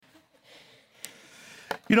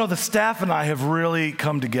You know, the staff and I have really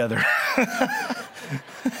come together.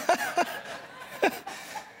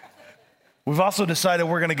 We've also decided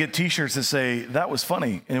we're going to get t-shirts that say, "That was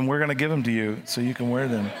funny," and we're going to give them to you so you can wear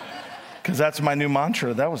them. Because that's my new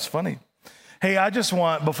mantra, that was funny. Hey, I just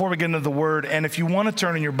want, before we get into the Word, and if you want to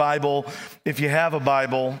turn in your Bible, if you have a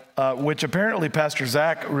Bible, which apparently Pastor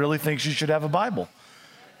Zach really thinks you should have a Bible.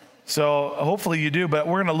 So hopefully you do, but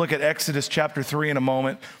we're going to look at Exodus chapter 3 in a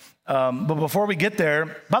moment. But before we get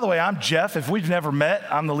there, by the way, I'm Jeff. If we've never met,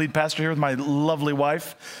 I'm the lead pastor here with my lovely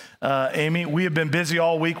wife, Amy. We have been busy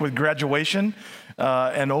all week with graduation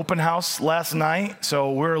and open house last night,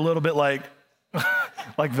 so we're a little bit like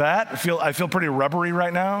that. I feel pretty rubbery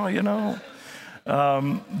right now, you know.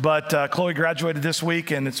 But Chloe graduated this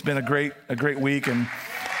week, and it's been a great week. And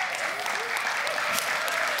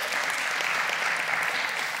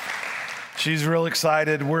she's real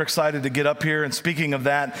excited. We're excited to get up here. And speaking of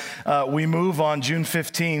that, we move on June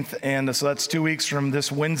 15th, and so that's 2 weeks from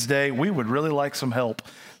this Wednesday. We would really like some help.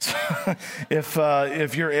 So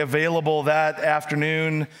if you're available that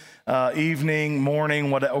afternoon, evening, morning,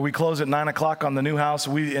 we close at 9 o'clock on the new house.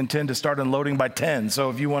 We intend to start unloading by 10. So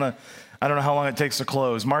if you want to, I don't know how long it takes to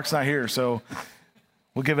close. Mark's not here, so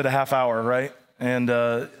we'll give it a half hour, right? And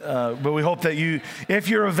but we hope that if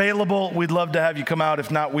you're available, we'd love to have you come out. If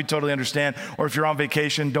not, we totally understand. Or if you're on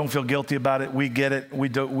vacation, don't feel guilty about it. We get it. We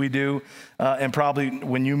do. And probably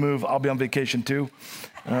when you move, I'll be on vacation too.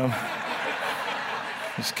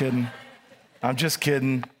 Just kidding. I'm just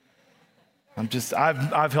kidding.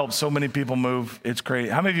 I've helped so many people move. It's great.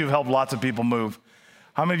 How many of you have helped lots of people move?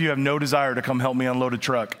 How many of you have no desire to come help me unload a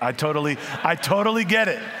truck? I totally get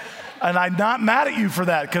it. And I'm not mad at you for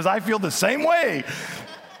that, because I feel the same way.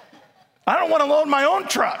 I don't want to load my own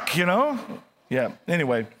truck, you know? Yeah,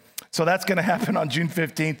 anyway. So that's going to happen on June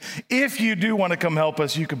 15th. If you do want to come help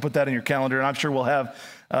us, you can put that in your calendar, and I'm sure we'll have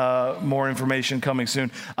more information coming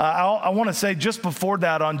soon. I want to say just before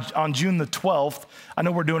that, on June the 12th, I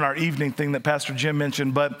know we're doing our evening thing that Pastor Jim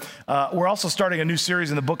mentioned, but we're also starting a new series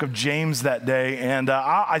in the book of James that day. And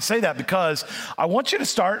I say that because I want you to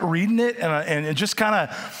start reading it and just kind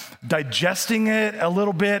of digesting it a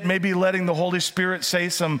little bit, maybe letting the Holy Spirit say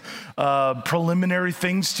some preliminary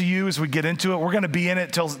things to you as we get into it. We're going to be in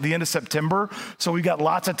it till the end of September, so we've got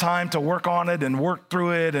lots of time to work on it and work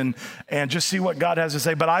through it and just see what God has to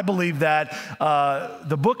say. But I believe that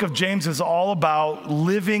the book of James is all about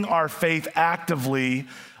living our faith actively,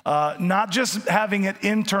 not just having an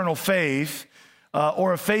internal faith,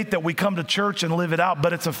 or a faith that we come to church and live it out,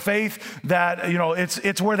 but it's a faith that, you know,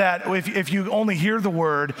 it's where that if you only hear the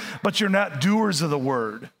word, but you're not doers of the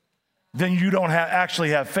word, then you don't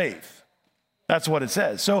actually have faith. That's what it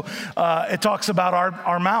says. So it talks about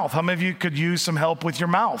our mouth. How many of you could use some help with your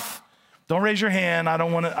mouth? Don't raise your hand. I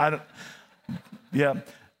don't want to. Yeah,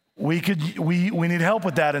 we need help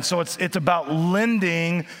with that. And so it's about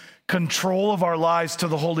lending control of our lives to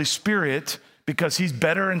the Holy Spirit, because he's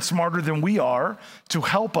better and smarter than we are to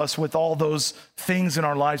help us with all those things in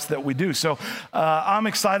our lives that we do. So I'm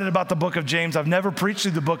excited about the book of James. I've never preached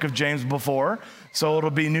through the book of James before, so it'll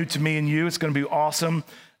be new to me and you. It's going to be awesome.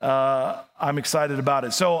 I'm excited about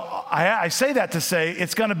it. So I say that to say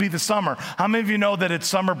it's going to be the summer. How many of you know that it's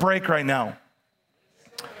summer break right now?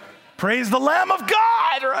 Praise the Lamb of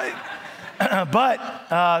God, right?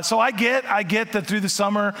 But so I get that through the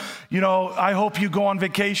summer, you know, I hope you go on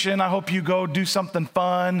vacation. I hope you go do something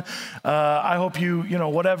fun. I hope you know,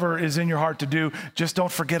 whatever is in your heart to do, just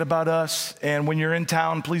don't forget about us. And when you're in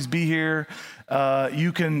town, please be here.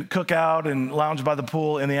 You can cook out and lounge by the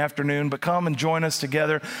pool in the afternoon, but come and join us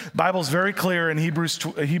together. The Bible's very clear in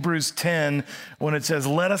Hebrews 10 when it says,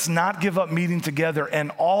 "Let us not give up meeting together, and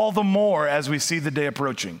all the more as we see the day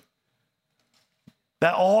approaching."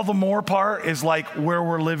 That all the more part is like where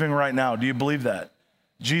we're living right now. Do you believe that?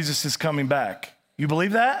 Jesus is coming back. You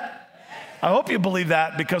believe that? I hope you believe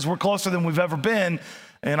that, because we're closer than we've ever been.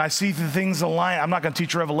 And I see the things align. I'm not going to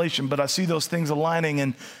teach Revelation, but I see those things aligning,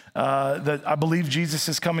 and that I believe Jesus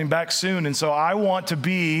is coming back soon. And so I want to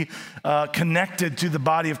be connected to the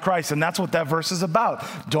body of Christ. And that's what that verse is about.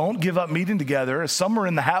 Don't give up meeting together, as some are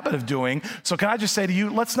in the habit of doing. So can I just say to you,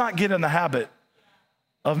 let's not get in the habit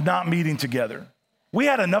of not meeting together. We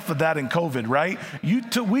had enough of that in COVID, right?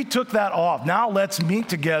 We took that off. Now let's meet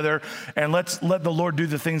together and let's let the Lord do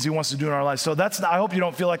the things he wants to do in our lives. So I hope you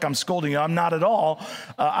don't feel like I'm scolding you. I'm not at all.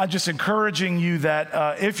 I'm just encouraging you that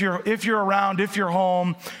if you're around, if you're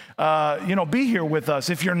home, be here with us.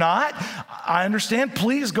 If you're not, I understand.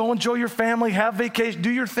 Please go enjoy your family, have vacation, do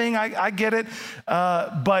your thing. I get it.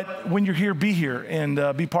 But when you're here, be here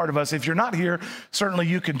and be part of us. If you're not here, certainly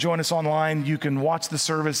you can join us online. You can watch the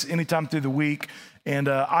service anytime through the week. And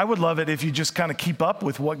I would love it if you just kind of keep up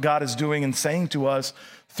with what God is doing and saying to us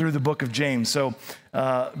through the book of James. So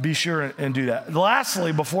be sure and do that.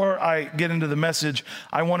 Lastly, before I get into the message,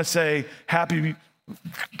 I want to say happy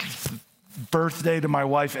birthday to my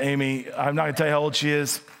wife, Amy. I'm not going to tell you how old she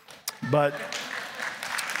is, but...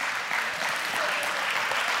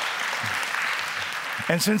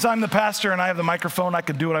 And since I'm the pastor and I have the microphone, I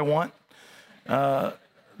can do what I want.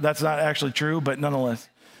 That's not actually true, but nonetheless.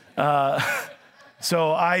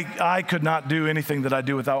 So I could not do anything that I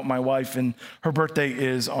do without my wife, and her birthday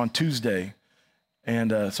is on Tuesday.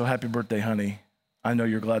 And so happy birthday, honey. I know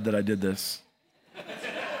you're glad that I did this.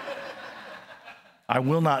 I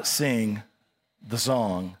will not sing the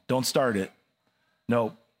song. Don't start it.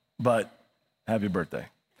 No, but happy birthday.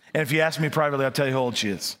 And if you ask me privately, I'll tell you how old she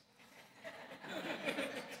is.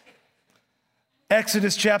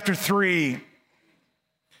 Exodus chapter 3.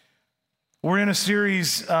 We're in a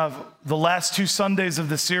series of the last 2 Sundays of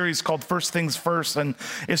the series called First Things First. And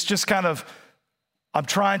it's just kind of, I'm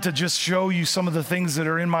trying to just show you some of the things that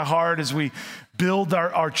are in my heart as we build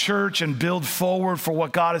our church and build forward for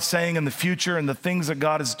what God is saying in the future and the things that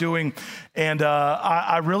God is doing. And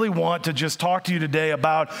I really want to just talk to you today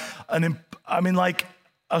about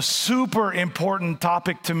a super important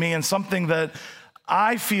topic to me and something that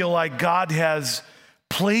I feel like God has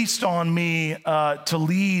placed on me to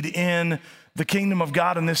lead in the kingdom of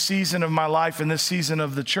God in this season of my life, in this season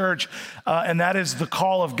of the church, and that is the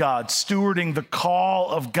call of God, stewarding the call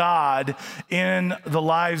of God in the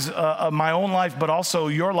lives of my own life, but also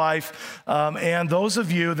your life, and those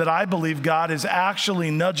of you that I believe God is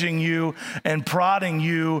actually nudging you and prodding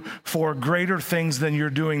you for greater things than you're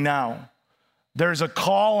doing now. There's a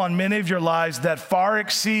call on many of your lives that far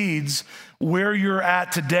exceeds where you're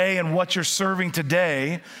at today and what you're serving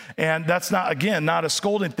today. And that's not, again, not a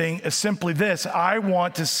scolding thing. It's simply this. I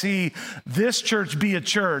want to see this church be a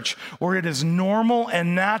church where it is normal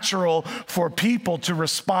and natural for people to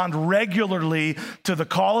respond regularly to the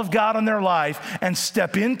call of God on their life and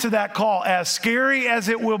step into that call, as scary as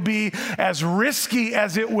it will be, as risky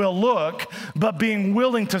as it will look, but being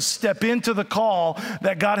willing to step into the call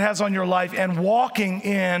that God has on your life and walking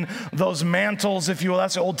in those mantles, if you will.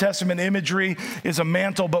 That's the Old Testament imagery, is a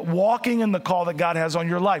mantle, but walking in the call that God has on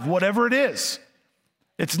your life, whatever it is.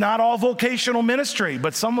 It's not all vocational ministry,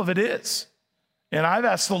 but some of it is. And I've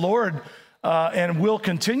asked the Lord and will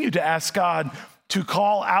continue to ask God to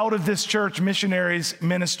call out of this church missionaries,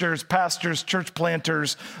 ministers, pastors, church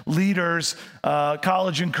planters, leaders,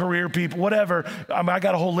 college and career people, whatever. I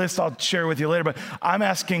got a whole list I'll share with you later, but I'm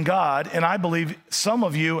asking God, and I believe some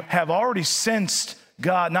of you have already sensed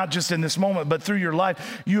God, not just in this moment, but through your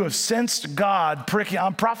life. You have sensed God pricking.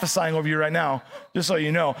 I'm prophesying over you right now, just so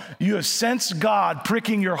you know. You have sensed God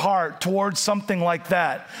pricking your heart towards something like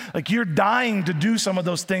that. Like you're dying to do some of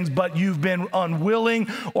those things, but you've been unwilling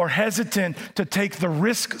or hesitant to take the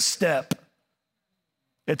risk step.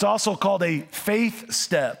 It's also called a faith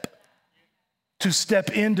step, to step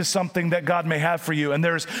into something that God may have for you. And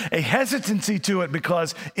there's a hesitancy to it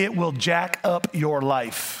because it will jack up your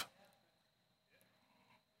life.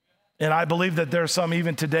 And I believe that there are some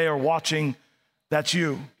even today are watching, that's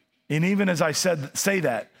you. And even as I say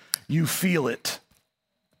that, you feel it.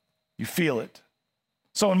 You feel it.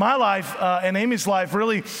 So in my life and Amy's life,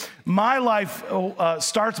 really, my life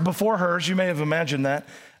starts before hers. You may have imagined that.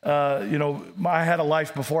 I had a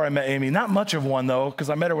life before I met Amy. Not much of one, though, because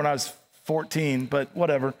I met her when I was 14, but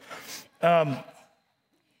whatever.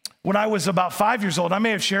 When I was about 5 years old, I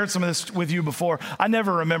may have shared some of this with you before. I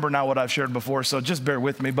never remember now what I've shared before, so just bear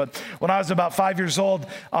with me. But when I was about 5 years old,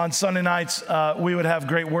 on Sunday nights, we would have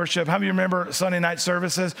great worship. How many of you remember Sunday night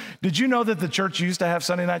services? Did you know that the church used to have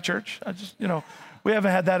Sunday night church? We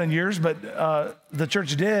haven't had that in years, but the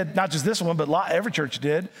church did. Not just this one, but every church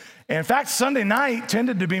did. And in fact, Sunday night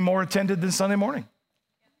tended to be more attended than Sunday morning.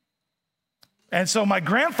 And so my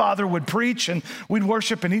grandfather would preach and we'd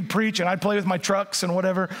worship and he'd preach and I'd play with my trucks and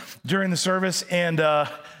whatever during the service. And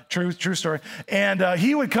true story. And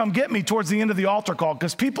he would come get me towards the end of the altar call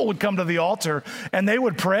because people would come to the altar and they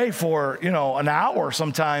would pray for, an hour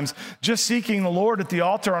sometimes just seeking the Lord at the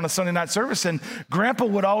altar on a Sunday night service. And Grandpa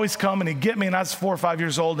would always come and he'd get me, and I was 4 or 5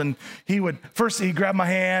 years old, and he'd grab my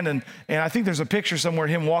hand, and I think there's a picture somewhere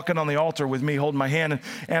of him walking on the altar with me holding my hand,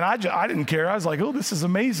 and I didn't care. I was like, oh, this is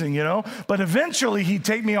amazing, But eventually he'd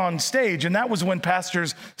take me on stage, and that was when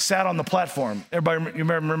pastors sat on the platform. Everybody, you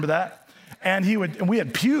remember that? And we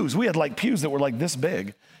had pews. We had like pews that were like this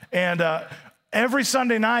big. And every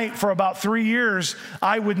Sunday night for about 3 years,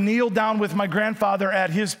 I would kneel down with my grandfather at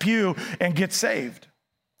his pew and get saved.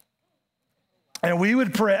 And we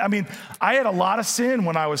would pray. I mean, I had a lot of sin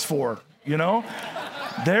when I was 4, you know?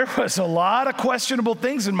 There was a lot of questionable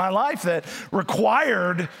things in my life that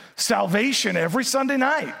required salvation every Sunday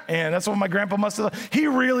night. And that's what my grandpa must have done. He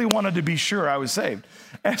really wanted to be sure I was saved.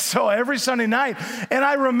 And so every Sunday night, and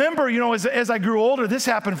I remember, you know, as I grew older, this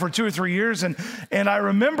happened for 2 or 3 years. And I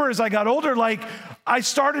remember as I got older, like I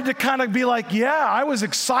started to kind of be like, yeah, I was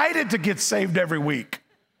excited to get saved every week.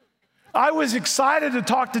 I was excited to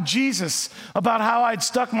talk to Jesus about how I'd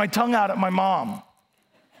stuck my tongue out at my mom.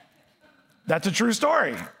 That's a true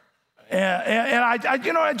story. And I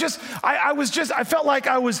felt like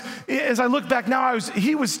I was, as I look back now,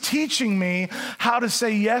 he was teaching me how to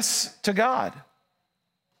say yes to God.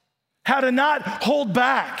 How to not hold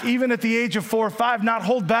back, even at the age of 4 or 5, not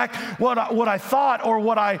hold back what I thought or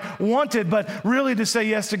what I wanted, but really to say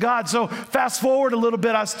yes to God. So fast forward a little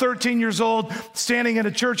bit, I was 13 years old, standing in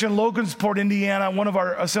a church in Logansport, Indiana, one of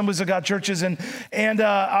our Assemblies of God churches, and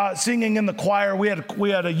singing in the choir. We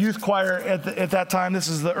had a youth choir at that time. This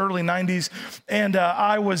is the early 90s. And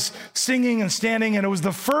I was singing and standing, and it was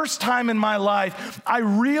the first time in my life I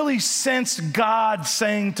really sensed God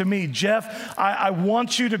saying to me, Jeff, I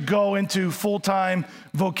want you to go into full-time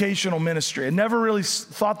vocational ministry. I never really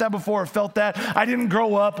thought that before or felt that. I didn't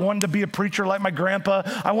grow up wanting to be a preacher like my grandpa.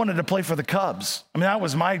 I wanted to play for the Cubs. I mean, that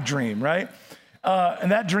was my dream, right?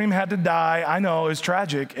 And that dream had to die. I know, it was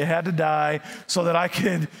tragic. It had to die so that I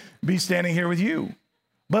could be standing here with you.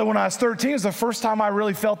 But when I was 13, it was the first time I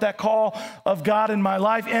really felt that call of God in my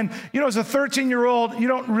life. And, you know, as a 13-year-old, you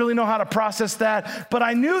don't really know how to process that. But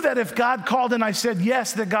I knew that if God called and I said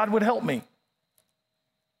yes, that God would help me.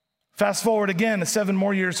 Fast forward again to 7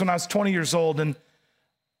 more years when I was 20 years old, and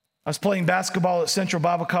I was playing basketball at Central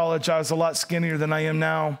Bible College. I was a lot skinnier than I am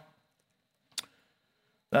now.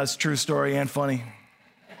 That's a true story and funny.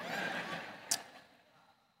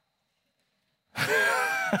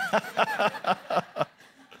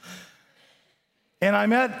 And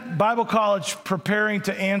I'm at Bible college preparing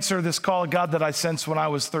to answer this call of God that I sensed when I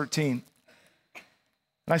was 13.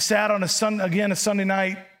 And I sat on a Sunday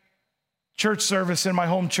night church service in my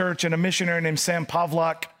home church, and a missionary named Sam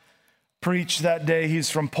Pawlak preached that day. He's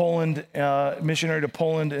from Poland, missionary to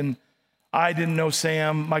Poland, and I didn't know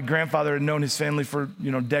Sam. My grandfather had known his family for,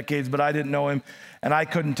 decades, but I didn't know him, and I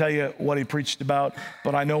couldn't tell you what he preached about,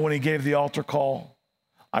 but I know when he gave the altar call,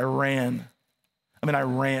 I ran. I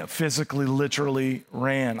ran, physically, literally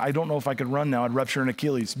ran. I don't know if I could run now. I'd rupture an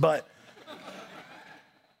Achilles, but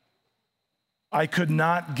I could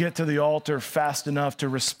not get to the altar fast enough to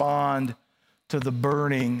respond to the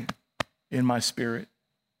burning in my spirit.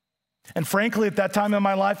 And frankly, at that time in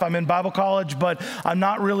my life, I'm in Bible college, but I'm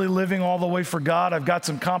not really living all the way for God. I've got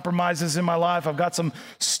some compromises in my life. I've got some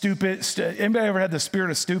anybody ever had the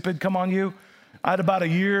spirit of stupid come on you? I had about a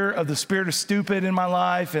year of the spirit of stupid in my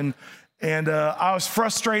life, and I was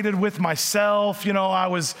frustrated with myself.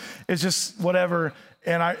 It's just whatever.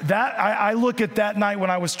 And I look at that night when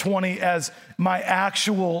I was 20 as my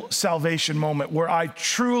actual salvation moment, where I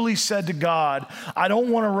truly said to God, I don't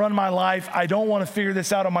want to run my life. I don't want to figure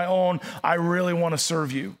this out on my own. I really want to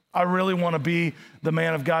serve you. I really want to be the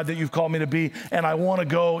man of God that you've called me to be. And I want to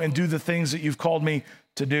go and do the things that you've called me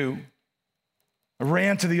to do. I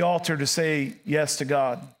ran to the altar to say yes to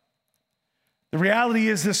God. The reality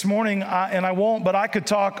is this morning, and I won't, but I could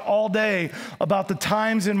talk all day about the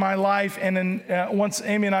times in my life and once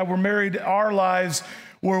Amy and I were married, our lives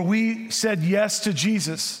where we said yes to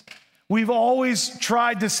Jesus. We've always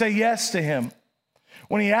tried to say yes to him.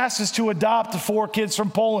 When he asked us to adopt 4 kids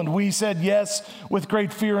from Poland, we said yes with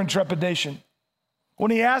great fear and trepidation.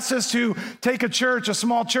 When he asked us to take a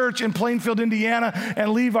small church in Plainfield, Indiana,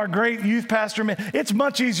 and leave our great youth pastor, it's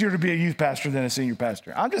much easier to be a youth pastor than a senior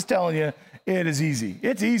pastor. I'm just telling you, it is easy.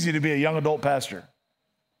 It's easy to be a young adult pastor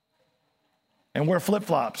and wear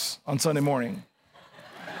flip-flops on Sunday morning.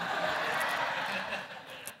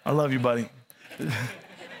 I love you, buddy.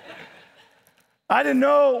 I didn't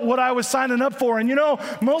know what I was signing up for. And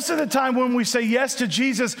most of the time when we say yes to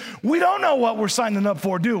Jesus, we don't know what we're signing up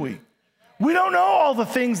for, do we? We don't know all the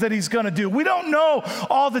things that he's going to do. We don't know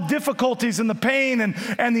all the difficulties and the pain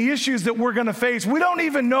and the issues that we're going to face. We don't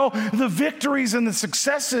even know the victories and the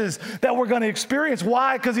successes that we're going to experience.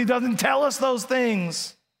 Why? Because he doesn't tell us those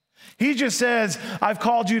things. He just says, I've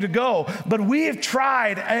called you to go. But we have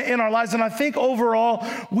tried in our lives, and I think overall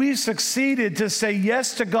we've succeeded to say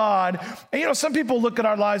yes to God. And some people look at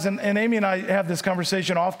our lives, and Amy and I have this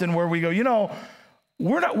conversation often where we go,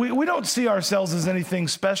 we don't see ourselves as anything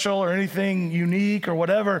special or anything unique or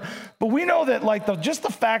whatever, but we know that just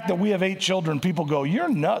the fact that we have 8 children, people go, "You're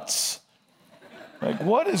nuts. Like,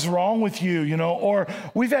 what is wrong with you?" Or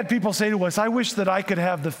we've had people say to us, "I wish that I could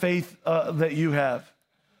have the faith that you have.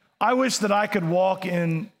 I wish that I could walk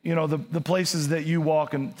in, the places that you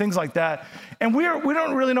walk," and things like that. And we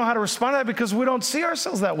don't really know how to respond to that because we don't see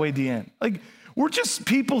ourselves that way, Deanne. Like, we're just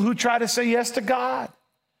people who try to say yes to God.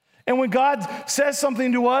 And when God says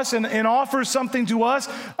something to us and offers something to us,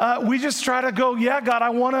 we just try to go, "Yeah, God,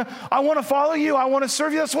 I want to follow you. I want to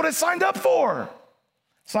serve you. That's what I signed up for."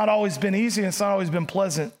 It's not always been easy, and it's not always been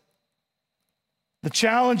pleasant. The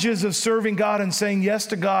challenges of serving God and saying yes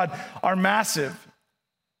to God are massive.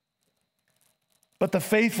 But the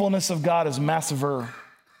faithfulness of God is massiver.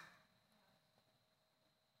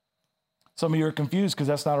 Some of you are confused because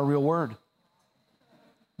that's not a real word.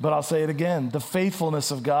 But I'll say it again. The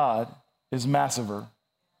faithfulness of God is massiver.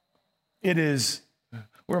 It is,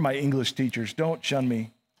 where are my English teachers? Don't shun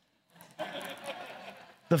me.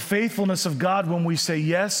 The faithfulness of God when we say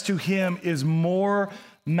yes to him is more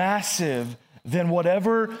massive than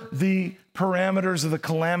whatever the parameters of the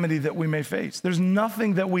calamity that we may face. There's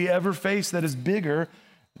nothing that we ever face that is bigger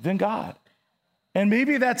than God. And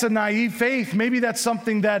maybe that's a naive faith. Maybe that's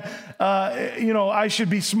something that, I should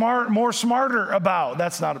be more smarter about.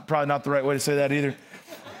 That's probably not the right way to say that either.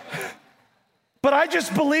 But I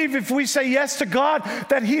just believe if we say yes to God,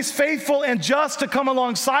 that he's faithful and just to come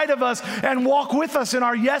alongside of us and walk with us in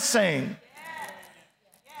our yes saying.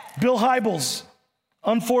 Bill Hybels,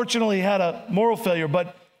 unfortunately, had a moral failure,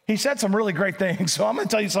 but he said some really great things. So I'm going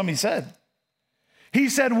to tell you something he said. He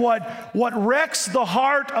said, what wrecks the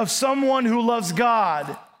heart of someone who loves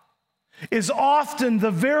God is often the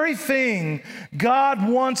very thing God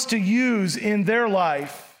wants to use in their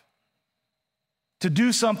life to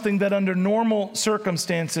do something that under normal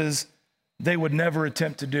circumstances they would never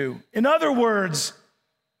attempt to do. In other words,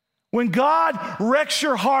 when God wrecks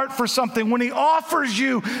your heart for something, when he offers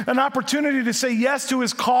you an opportunity to say yes to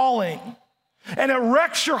his calling, and it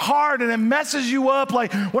wrecks your heart and it messes you up,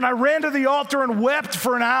 like when I ran to the altar and wept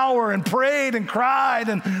for an hour and prayed and cried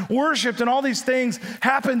and worshiped and all these things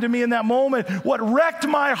happened to me in that moment. What wrecked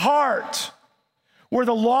my heart were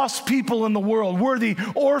the lost people in the world, were the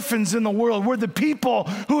orphans in the world, were the people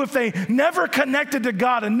who, if they never connected to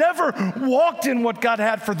God and never walked in what God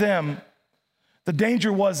had for them, the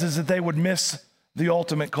danger is that they would miss the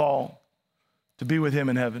ultimate call to be with him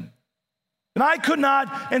in heaven. And I could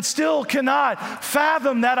not and still cannot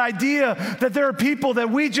fathom that idea that there are people that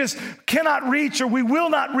we just cannot reach or we will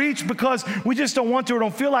not reach because we just don't want to or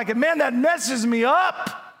don't feel like it. Man, that messes me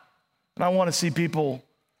up. And I want to see people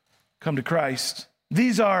come to Christ.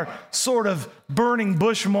 These are sort of burning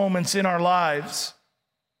bush moments in our lives.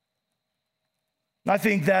 I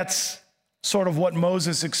think that's sort of what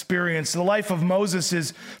Moses experienced. The life of Moses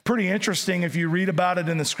is pretty interesting if you read about it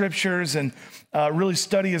in the scriptures and really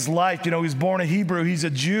study his life. He was born a Hebrew, he's a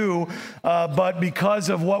Jew, but because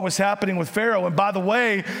of what was happening with Pharaoh, and by the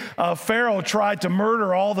way, Pharaoh tried to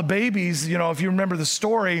murder all the babies. If you remember the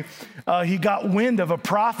story, he got wind of a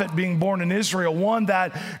prophet being born in Israel, one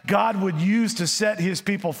that God would use to set his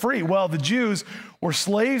people free. Well, the Jews were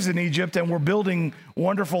slaves in Egypt and were building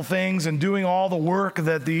wonderful things and doing all the work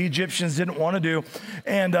that the Egyptians didn't want to do.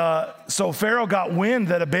 And so Pharaoh got wind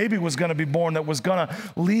that a baby was going to be born that was going to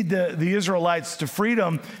lead the Israelites to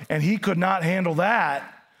freedom, and he could not handle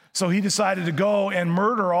that. So he decided to go and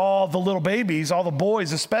murder all the little babies, all the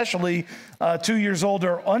boys, especially 2 years old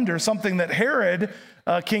or under, something that Herod,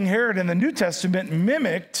 King Herod in the New Testament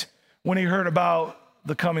mimicked when he heard about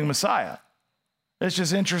the coming Messiah. It's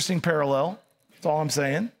just interesting parallel. That's all I'm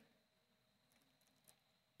saying.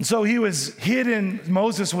 And so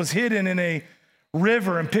Moses was hidden in a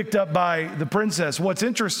river and picked up by the princess. What's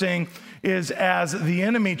interesting is as the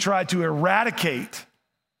enemy tried to eradicate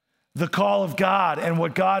the call of God and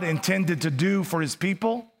what God intended to do for his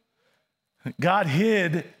people, God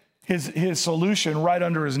hid his solution right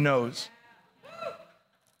under his nose.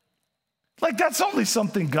 Like, that's only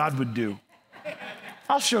something God would do.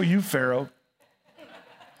 I'll show you, Pharaoh.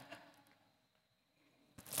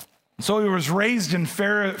 So he was raised in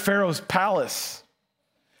Pharaoh's palace,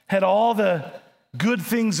 had all the good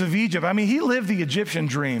things of Egypt. I mean, he lived the Egyptian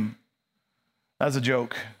dream. That was a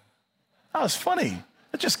joke. That was funny.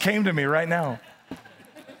 It just came to me right now.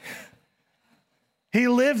 He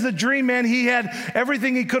lived the dream, man. He had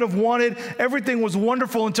everything he could have wanted. Everything was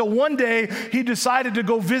wonderful until one day he decided to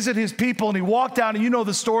go visit his people, and he walked out, and you know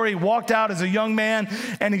the story. He walked out as a young man,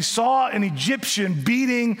 and he saw an Egyptian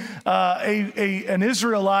beating an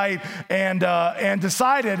Israelite, and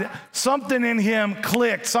decided something in him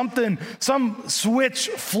clicked, some switch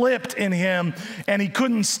flipped in him, and he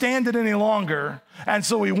couldn't stand it any longer. And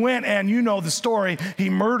so he went, and you know the story, he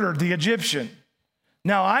murdered the Egyptian.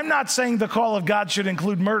 Now, I'm not saying the call of God should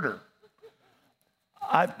include murder.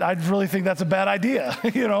 I really think that's a bad idea,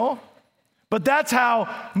 you know? But that's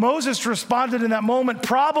how Moses responded in that moment,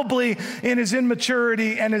 probably in his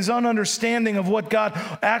immaturity and his ununderstanding of what God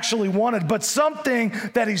actually wanted. But something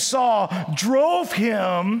that he saw drove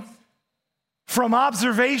him from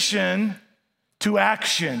observation to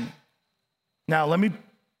action. Now, let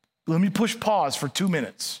me push pause for 2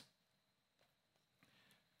 minutes.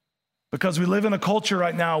 Because we live in a culture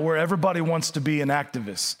right now where everybody wants to be an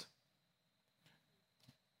activist,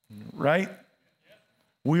 right?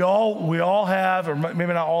 We all have, or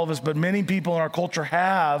maybe not all of us, but many people in our culture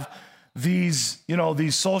have these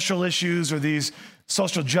social issues or these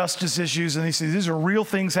social justice issues, and these are real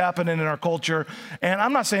things happening in our culture. And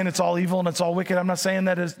I'm not saying it's all evil and it's all wicked. I'm not saying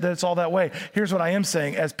that it's all that way. Here's what I am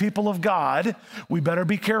saying. As people of God, we better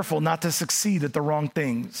be careful not to succeed at the wrong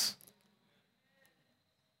things.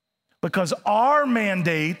 Because our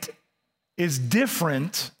mandate is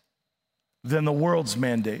different than the world's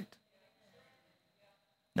mandate.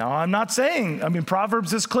 Now, I'm not saying,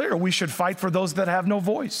 Proverbs is clear. We should fight for those that have no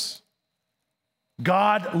voice.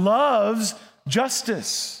 God loves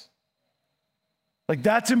justice. Like,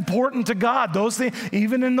 that's important to God. Those things,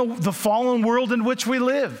 even in the fallen world in which we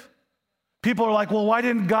live. People are like, well, why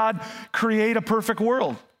didn't God create a perfect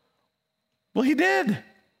world? Well, he did.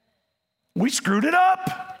 We screwed it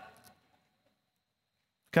up.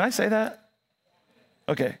 Can I say that?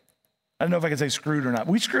 Okay. I don't know if I can say screwed or not.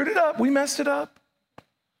 We screwed it up. We messed it up.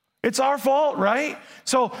 It's our fault, right?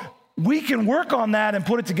 So we can work on that and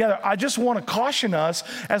put it together. I just want to caution us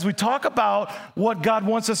as we talk about what God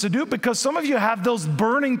wants us to do, because some of you have those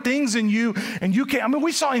burning things in you, and you can't.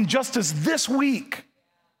 We saw injustice this week.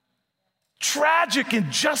 Tragic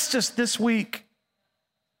injustice this week.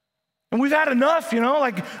 And we've had enough,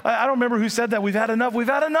 I don't remember who said that. We've had enough. We've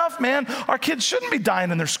had enough, man. Our kids shouldn't be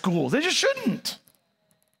dying in their schools. They just shouldn't.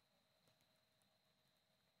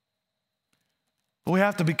 But we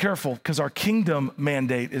have to be careful, because our kingdom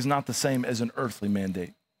mandate is not the same as an earthly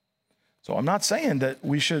mandate. So I'm not saying that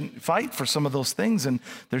we shouldn't fight for some of those things, and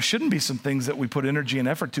there shouldn't be some things that we put energy and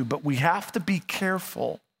effort to, but we have to be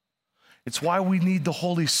careful. It's why we need the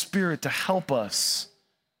Holy Spirit to help us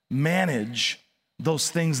manage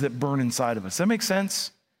those things that burn inside of us. Does that make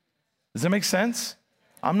sense? Does that make sense?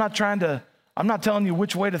 I'm not telling you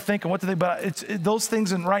which way to think and what to think, but those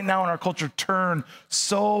things right now in our culture turn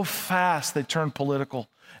so fast. They turn political,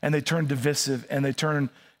 and they turn divisive, and they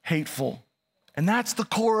turn hateful. And that's the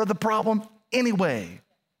core of the problem anyway.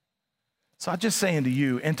 So I'm just saying to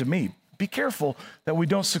you and to me, be careful that we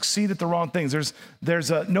don't succeed at the wrong things.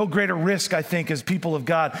 There's no greater risk, I think, as people of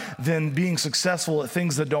God than being successful at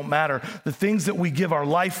things that don't matter. The things that we give our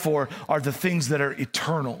life for are the things that are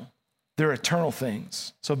eternal. They're eternal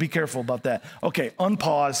things. So be careful about that. Okay,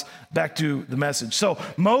 unpause, back to the message. So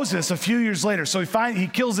Moses, a few years later, he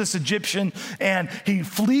kills this Egyptian, and he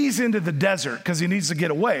flees into the desert because he needs to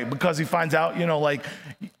get away, because he finds out,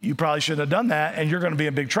 you probably shouldn't have done that, and you're going to be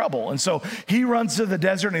in big trouble. And so he runs to the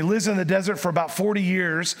desert, and he lives in the desert for about 40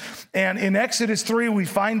 years. And in Exodus 3, we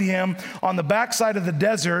find him on the backside of the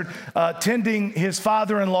desert tending his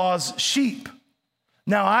father-in-law's sheep.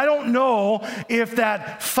 Now, I don't know if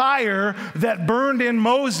that fire that burned in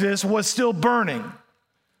Moses was still burning.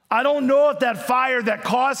 I don't know if that fire that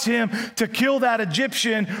caused him to kill that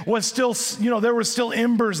Egyptian was still, there were still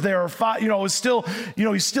embers there, or it was still,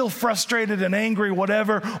 he's still frustrated and angry,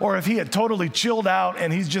 whatever, or if he had totally chilled out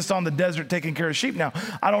and he's just on the desert taking care of sheep. Now,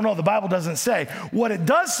 I don't know. The Bible doesn't say. What it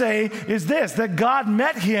does say is this, that God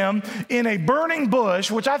met him in a burning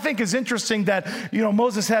bush, which I think is interesting that,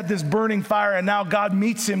 Moses had this burning fire, and now God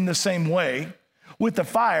meets him the same way with the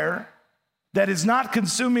fire that is not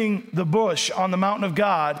consuming the bush on the mountain of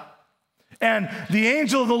God. And the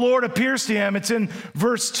angel of the Lord appears to him. It's in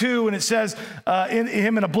verse 2, and it says,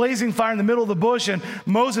 in a blazing fire in the middle of the bush, and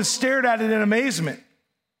Moses stared at it in amazement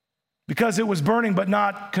because it was burning but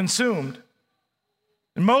not consumed.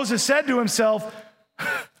 And Moses said to himself,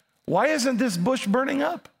 why isn't this bush burning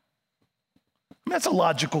up? That's a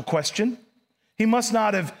logical question. He must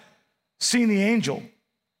not have seen the angel.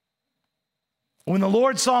 When the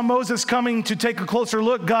Lord saw Moses coming to take a closer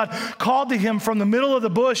look, God called to him from the middle of the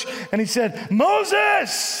bush, and he said,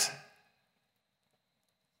 "Moses!"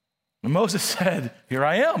 And Moses said, "Here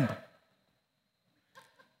I am."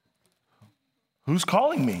 "Who's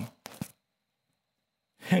calling me?"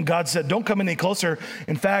 And God said, "Don't come any closer.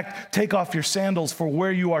 In fact, take off your sandals, for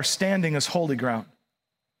where you are standing is holy ground.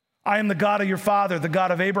 I am the God of your father, the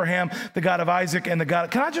God of Abraham, the God of Isaac, and the God..."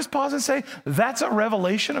 Can I just pause and say, that's a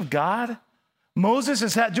revelation of God? Moses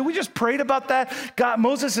has had, we just prayed about that?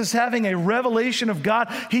 Moses is having a revelation of God.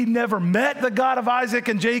 He never met the God of Isaac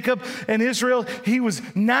and Jacob and Israel. He was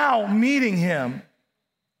now meeting him.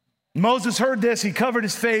 Moses heard this. He covered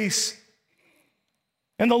his face.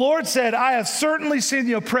 And the Lord said, "I have certainly seen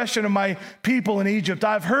the oppression of my people in Egypt.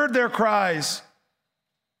 I've heard their cries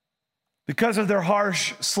because of their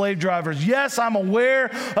harsh slave drivers. Yes, I'm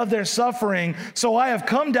aware of their suffering, so I have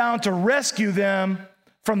come down to rescue them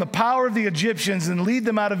from the power of the Egyptians and lead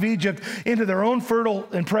them out of Egypt into their own fertile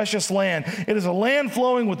and precious land. It is a land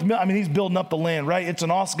flowing with milk." I mean, he's building up the land, right? It's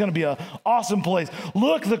going to be an awesome place.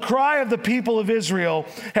 "Look, the cry of the people of Israel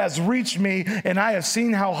has reached me, and I have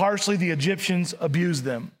seen how harshly the Egyptians abuse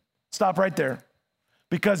them." Stop right there.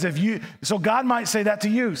 Because so God might say that to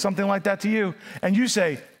you, something like that to you, and you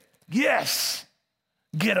say, "Yes,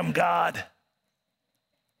 get them, God.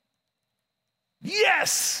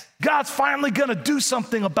 Yes, God's finally going to do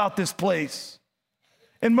something about this place."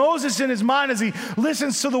 And Moses, in his mind, as he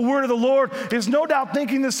listens to the word of the Lord, is no doubt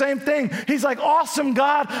thinking the same thing. He's like, "Awesome,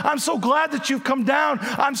 God. I'm so glad that you've come down.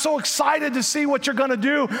 I'm so excited to see what you're going to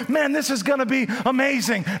do. Man, this is going to be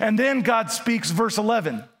amazing." And then God speaks, verse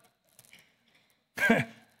 11.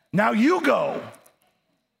 "Now you go,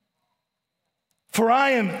 for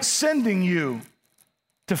I am sending you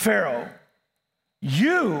to Pharaoh.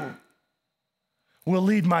 You will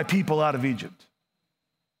lead my people out of Egypt."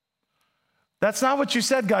 That's not what you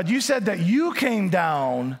said, God. You said that you came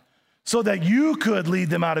down so that you could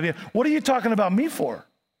lead them out of Egypt. What are you talking about me for?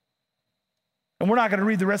 And we're not going to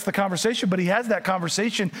read the rest of the conversation, but he has that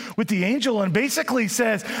conversation with the angel and basically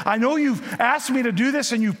says, "I know you've asked me to do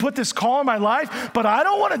this and you've put this call in my life, but I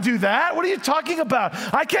don't want to do that. What are you talking about?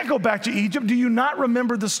 I can't go back to Egypt. Do you not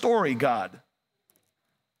remember the story, God?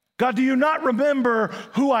 God, do you not remember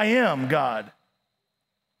who I am, God?"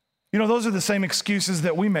 You know, those are the same excuses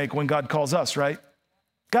that we make when God calls us, right?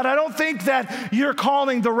 "God, I don't think that you're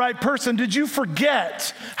calling the right person. Did you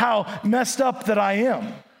forget how messed up that I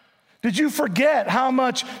am? Did you forget how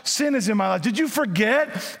much sin is in my life? Did you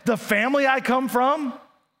forget the family I come from?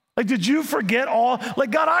 Like, did you forget all?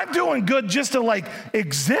 Like, God, I'm doing good just to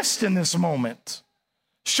exist in this moment.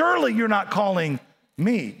 Surely you're not calling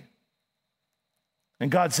me." And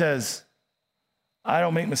God says, "I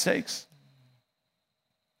don't make mistakes.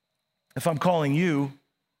 If I'm calling you,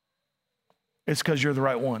 it's because you're the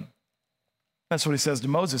right one." That's what he says to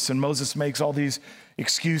Moses. And Moses makes all these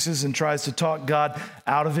excuses and tries to talk God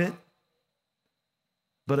out of it,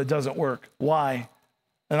 but it doesn't work. Why?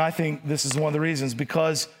 And I think this is one of the reasons.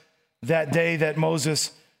 Because that day that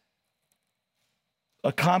Moses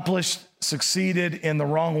succeeded in the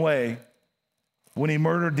wrong way, when he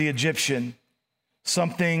murdered the Egyptian,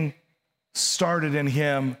 something started in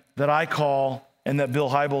him that I call, and that Bill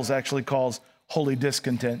Hybels actually calls, holy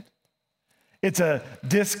discontent. It's a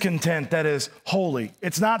discontent that is holy.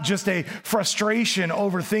 It's not just a frustration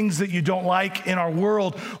over things that you don't like in our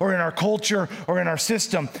world or in our culture or in our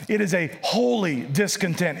system. It is a holy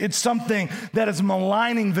discontent. It's something that is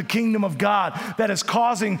maligning the kingdom of God, that is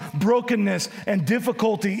causing brokenness and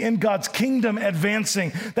difficulty in God's kingdom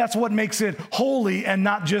advancing. That's what makes it holy and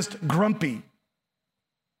not just grumpy.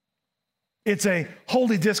 It's a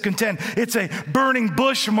holy discontent. It's a burning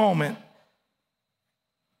bush moment.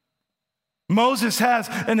 Moses has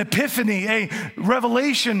an epiphany, a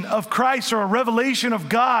revelation of Christ or a revelation of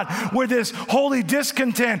God, where this holy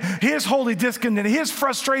discontent, his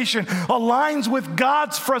frustration aligns with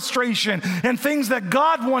God's frustration and things that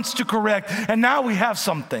God wants to correct. And now we have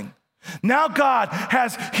something. Now God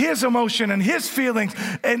has his emotion and his feelings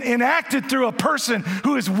enacted through a person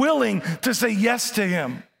who is willing to say yes to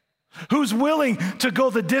him, who's willing to go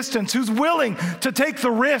the distance, who's willing to take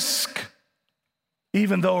the risk,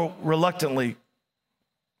 even though reluctantly.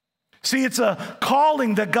 See, it's a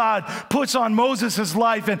calling that God puts on Moses'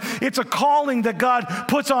 life, and it's a calling that God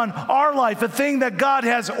puts on our life, a thing that God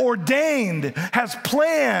has ordained, has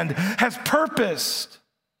planned, has purposed.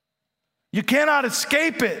 You cannot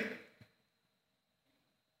escape it. In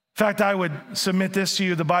fact, I would submit this to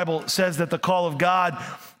you. The Bible says that the call of God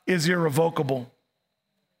is irrevocable.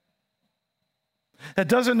 That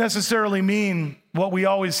doesn't necessarily mean what we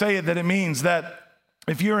always say that it means, that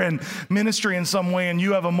If you're in ministry in some way and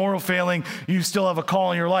you have a moral failing, you still have a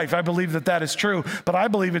call in your life. I believe that that is true, but I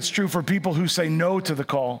believe it's true for people who say no to the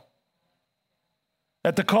call.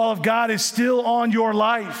 That the call of God is still on your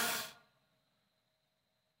life.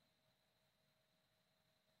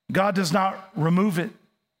 God does not remove it.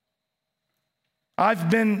 I've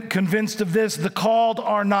been convinced of this. The called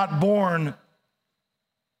are not born.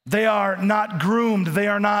 They are not groomed. They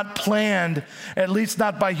are not planned, at least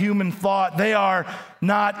not by human thought. They are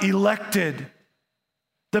not elected.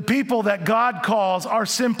 The people that God calls are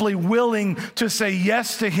simply willing to say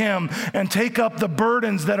yes to Him and take up the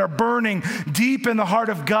burdens that are burning deep in the heart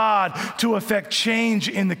of God to effect change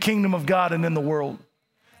in the kingdom of God and in the world.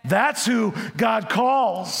 That's who God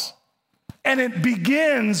calls. And it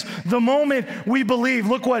begins the moment we believe.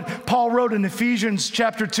 Look what Paul wrote in Ephesians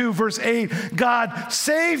chapter 2, verse 8. God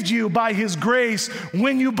saved you by His grace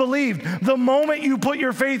when you believed. The moment you put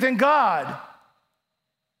your faith in God.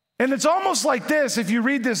 And it's almost like this. If you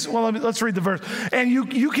read this, well, let's read the verse. And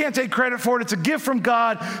you can't take credit for it. It's a gift from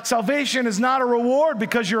God. Salvation is not a reward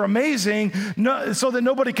because you're amazing, so that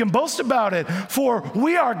nobody can boast about it. For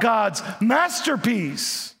we are God's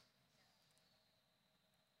masterpiece.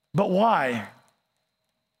 But why?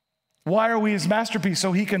 Why are we His masterpiece?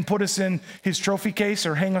 So He can put us in His trophy case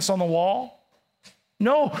or hang us on the wall?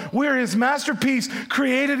 No, we're His masterpiece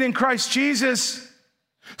created in Christ Jesus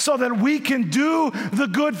so that we can do the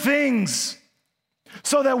good things,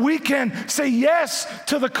 so that we can say yes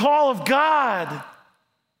to the call of God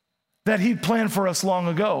that He planned for us long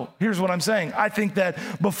ago. Here's what I'm saying. I think that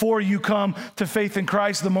before you come to faith in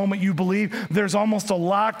Christ, the moment you believe, there's almost a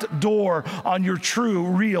locked door on your true,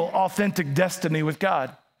 real, authentic destiny with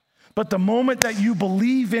God. But the moment that you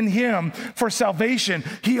believe in Him for salvation,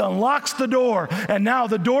 He unlocks the door, and now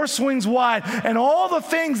the door swings wide, and all the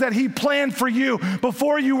things that He planned for you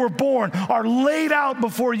before you were born are laid out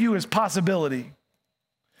before you as possibility.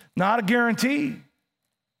 Not a guarantee,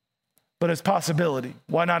 but it's possibility.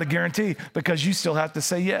 Why not a guarantee? Because you still have to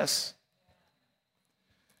say yes.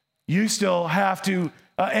 You still have to,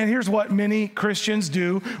 and here's what many Christians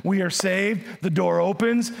do. We are saved, the door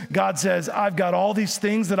opens. God says, I've got all these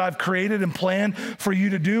things that I've created and planned for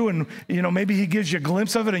you to do. And maybe He gives you a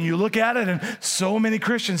glimpse of it and you look at it, and so many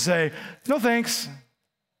Christians say, no thanks.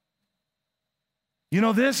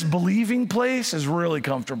 This believing place is really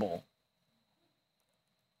comfortable.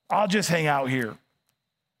 I'll just hang out here.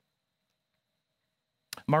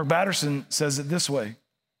 Mark Batterson says it this way.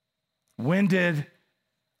 When did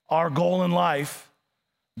our goal in life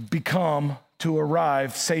become to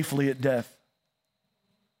arrive safely at death?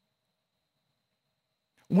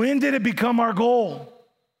 When did it become our goal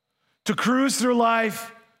to cruise through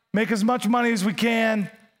life, make as much money as we can,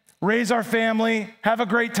 raise our family, have a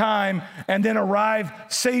great time, and then arrive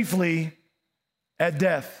safely at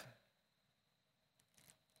death?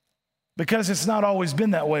 Because it's not always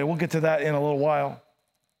been that way. We'll get to that in a little while.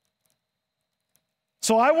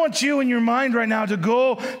 So I want you in your mind right now to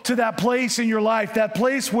go to that place in your life, that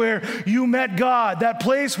place where you met God, that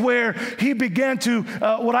place where He began to,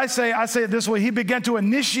 I say it this way, He began to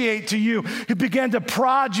initiate to you. He began to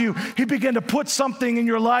prod you. He began to put something in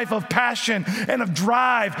your life of passion and of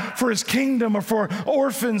drive for His kingdom or for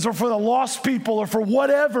orphans or for the lost people or for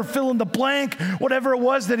whatever, fill in the blank, whatever it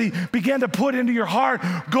was that He began to put into your heart.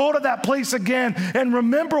 Go to that place again and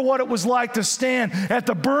remember what it was like to stand at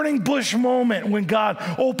the burning bush moment when God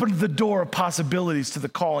opened the door of possibilities to the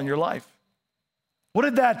call in your life. What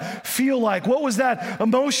did that feel like? What was that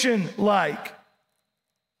emotion like?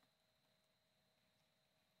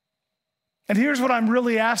 And here's what I'm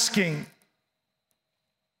really asking.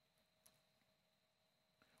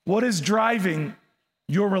 What is driving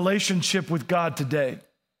your relationship with God today?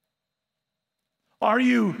 Are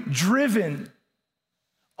you driven?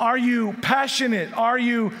 Are you passionate? Are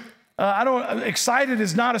you excited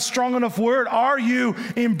is not a strong enough word. Are you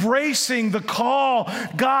embracing the call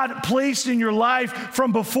God placed in your life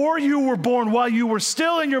from before you were born, while you were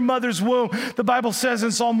still in your mother's womb? The Bible says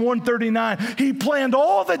in Psalm 139, He planned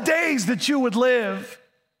all the days that you would live.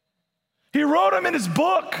 He wrote them in His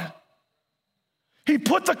book. He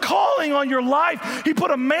put the calling on your life. He put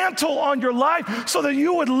a mantle on your life so that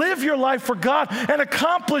you would live your life for God and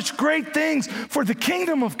accomplish great things for the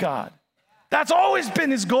kingdom of God. That's always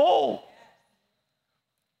been His goal.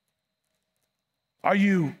 Are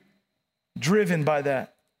you driven by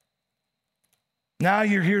that? Now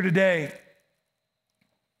you're here today.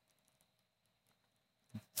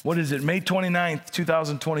 What is it? May 29th,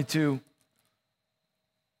 2022.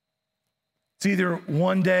 It's either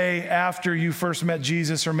one day after you first met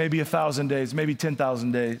Jesus or maybe 1,000 days, maybe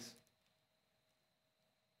 10,000 days.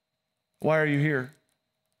 Why are you here?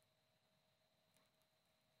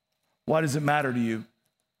 Why does it matter to you?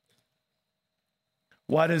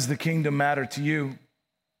 Why does the kingdom matter to you?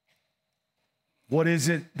 What is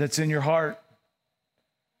it that's in your heart?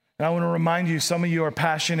 And I want to remind you, some of you are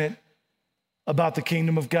passionate about the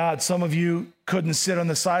kingdom of God. Some of you couldn't sit on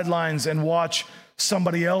the sidelines and watch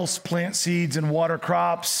somebody else plant seeds and water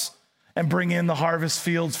crops and bring in the harvest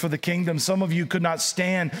fields for the kingdom. Some of you could not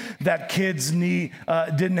stand that kids didn't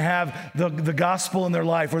have the gospel in their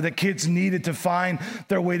life, or that kids needed to find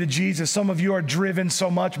their way to Jesus. Some of you are driven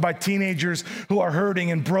so much by teenagers who are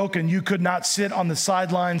hurting and broken, you could not sit on the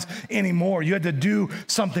sidelines anymore. You had to do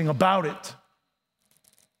something about it.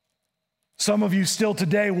 Some of you still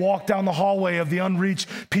today walk down the hallway of the unreached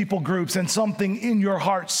people groups and something in your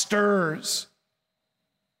heart stirs.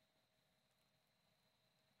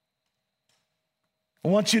 I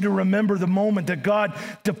want you to remember the moment that God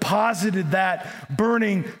deposited that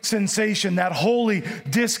burning sensation, that holy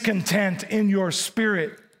discontent in your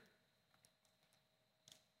spirit.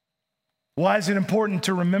 Why is it important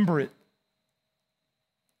to remember it?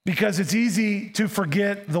 Because it's easy to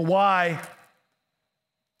forget the why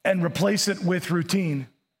and replace it with routine.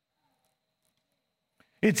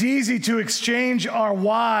 It's easy to exchange our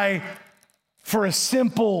why for a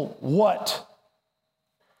simple what.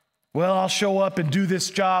 Well, I'll show up and do this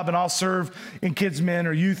job, and I'll serve in kids' men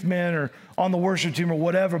or youth men or on the worship team or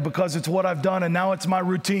whatever, because it's what I've done, and now it's my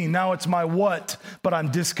routine. Now it's my what, but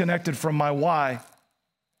I'm disconnected from my why.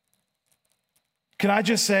 Can I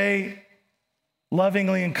just say,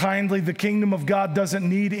 lovingly and kindly, the kingdom of God doesn't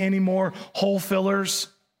need any more hole fillers,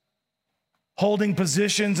 holding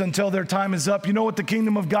positions until their time is up. You know what the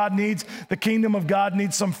kingdom of God needs? The kingdom of God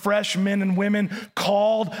needs some fresh men and women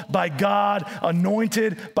called by God,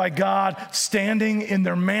 anointed by God, standing in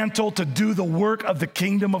their mantle to do the work of the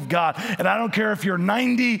kingdom of God. And I don't care if you're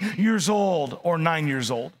 90 years old or 9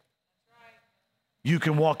 years old. You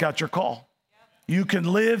can walk out your call. You can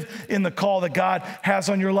live in the call that God has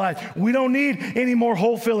on your life. We don't need any more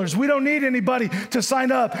hole fillers. We don't need anybody to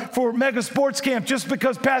sign up for Mega Sports Camp just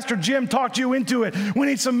because Pastor Jim talked you into it. We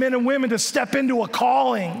need some men and women to step into a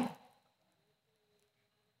calling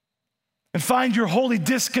and find your holy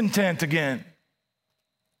discontent again.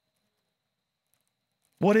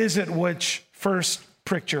 What is it which first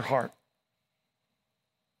pricked your heart?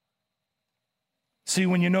 See,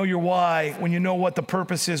 when you know your why, when you know what the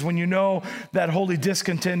purpose is, when you know that holy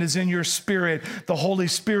discontent is in your spirit, the Holy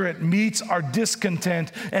Spirit meets our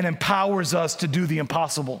discontent and empowers us to do the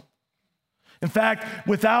impossible. In fact,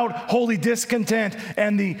 without holy discontent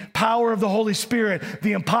and the power of the Holy Spirit,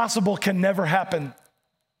 the impossible can never happen.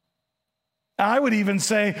 I would even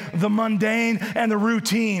say the mundane and the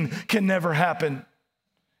routine can never happen.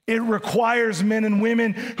 It requires men and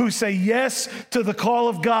women who say yes to the call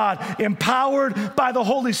of God, empowered by the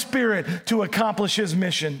Holy Spirit to accomplish His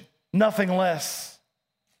mission. Nothing less.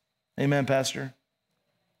 Amen, Pastor.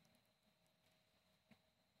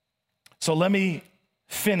 So let me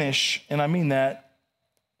finish, and I mean that,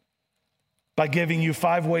 by giving you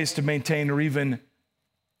 5 ways to maintain or even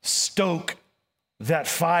stoke that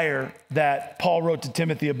fire that Paul wrote to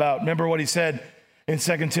Timothy about. Remember what he said in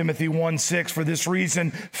 2 Timothy 1:6, for this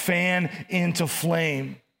reason, fan into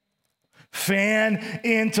flame. Fan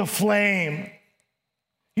into flame.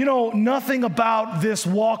 You know, nothing about this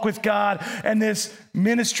walk with God and this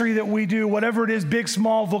ministry that we do, whatever it is, big,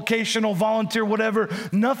 small, vocational, volunteer, whatever,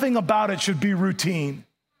 nothing about it should be routine.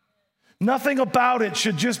 Nothing about it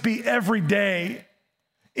should just be every day.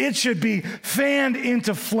 It should be fanned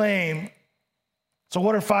into flame. So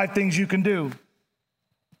what are 5 things you can do?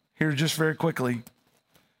 Here, just very quickly.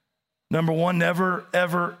 Number 1, never,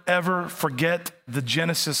 ever, ever forget the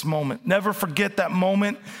Genesis moment. Never forget that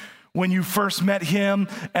moment when you first met Him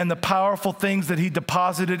and the powerful things that He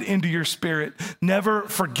deposited into your spirit. Never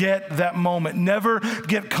forget that moment. Never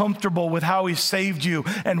get comfortable with how He saved you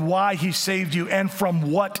and why He saved you and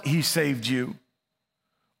from what He saved you.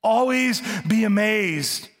 Always be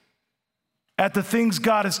amazed at the things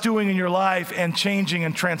God is doing in your life and changing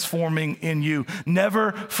and transforming in you.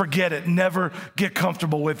 Never forget it. Never get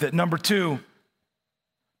comfortable with it. Number 2,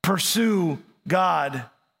 pursue God.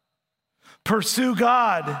 Pursue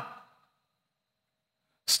God.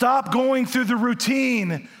 Stop going through the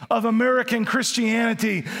routine of American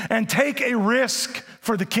Christianity and take a risk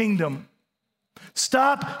for the kingdom.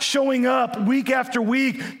 Stop showing up week after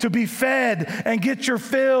week to be fed and get your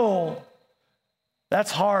fill.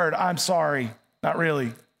 That's hard. I'm sorry. Not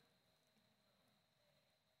really.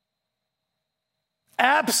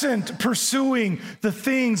 Absent pursuing the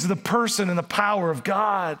things, the person, and the power of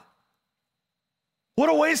God. What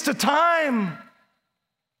a waste of time.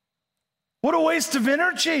 What a waste of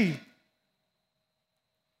energy.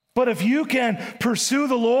 But if you can pursue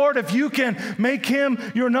the Lord, if you can make him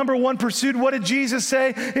your number one pursuit, what did Jesus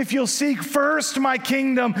say? If you'll seek first my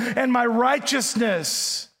kingdom and my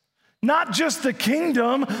righteousness, not just the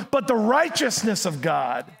kingdom, but the righteousness of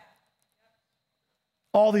God,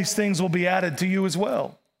 all these things will be added to you as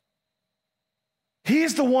well.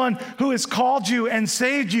 He's the one who has called you and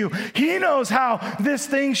saved you. He knows how this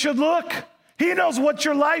thing should look. He knows what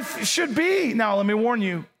your life should be. Now, let me warn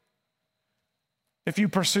you. If you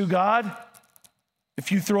pursue God,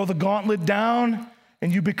 if you throw the gauntlet down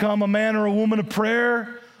and you become a man or a woman of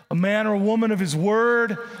prayer, a man or a woman of his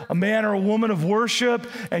word, a man or a woman of worship,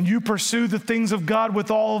 and you pursue the things of God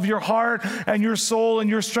with all of your heart and your soul and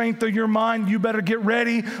your strength and your mind, you better get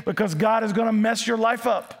ready because God is going to mess your life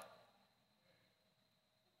up.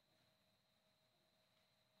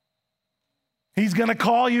 He's going to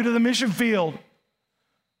call you to the mission field.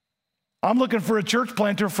 I'm looking for a church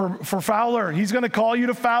planter for Fowler. He's going to call you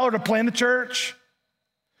to Fowler to plant a church.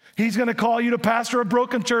 He's going to call you to pastor a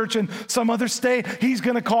broken church in some other state. He's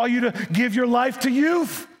going to call you to give your life to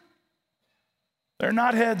youth. They're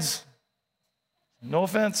not heads. No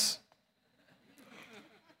offense.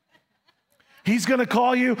 He's going to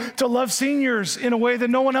call you to love seniors in a way that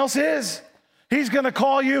no one else is. He's going to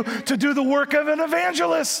call you to do the work of an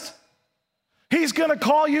evangelist. He's going to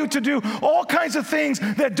call you to do all kinds of things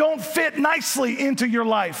that don't fit nicely into your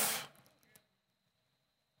life.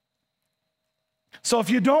 So if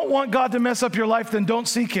you don't want God to mess up your life, then don't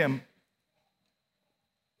seek him.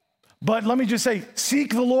 But let me just say,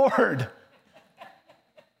 seek the Lord.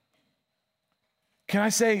 Can I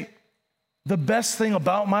say, the best thing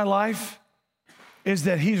about my life is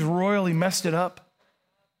that he's royally messed it up.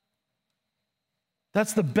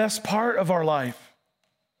 That's the best part of our life.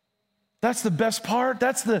 That's the best part.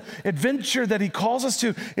 That's the adventure that he calls us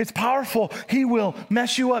to. It's powerful. He will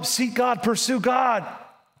mess you up. Seek God, pursue God.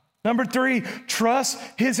 Number 3, trust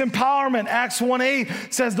his empowerment. Acts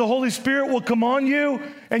 1:8 says the Holy Spirit will come on you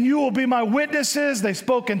and you will be my witnesses. They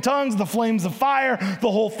spoke in tongues, the flames of fire,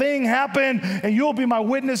 the whole thing happened, and you'll be my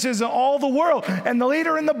witnesses in all the world. And the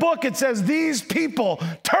leader in the book, it says these people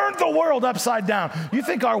turned the world upside down. You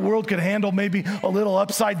think our world could handle maybe a little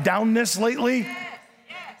upside downness lately?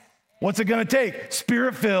 What's it going to take?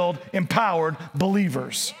 Spirit-filled, empowered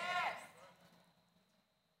believers.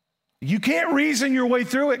 You can't reason your way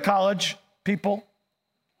through it, college people.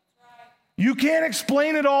 You can't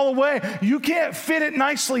explain it all away. You can't fit it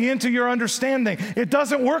nicely into your understanding. It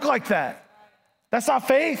doesn't work like that. That's not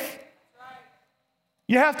faith.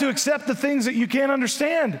 You have to accept the things that you can't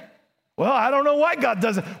understand. Well, I don't know why God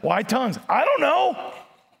does it. Why tongues? I don't know.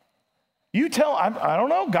 You tell, I don't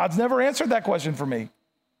know. God's never answered that question for me.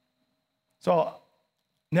 So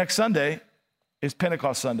next Sunday is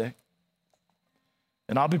Pentecost Sunday.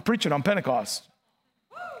 And I'll be preaching on Pentecost.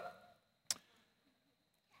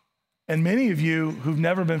 And many of you who've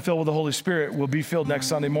never been filled with the Holy Spirit will be filled next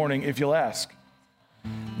Sunday morning if you'll ask.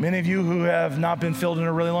 Many of you who have not been filled in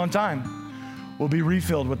a really long time will be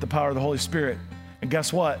refilled with the power of the Holy Spirit. And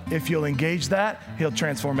guess what? If you'll engage that, he'll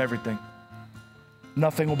transform everything.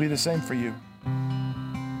 Nothing will be the same for you.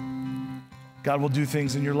 God will do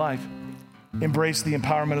things in your life. Embrace the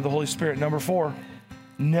empowerment of the Holy Spirit. Number 4,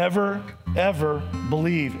 never, ever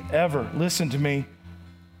believe, ever, listen to me,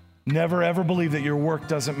 never, ever believe that your work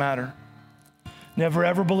doesn't matter. Never,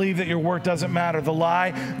 ever believe that your work doesn't matter. The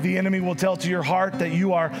lie the enemy will tell to your heart that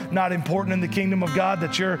you are not important in the kingdom of God,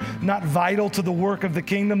 that you're not vital to the work of the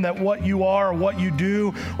kingdom, that what you are or what you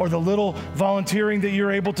do or the little volunteering that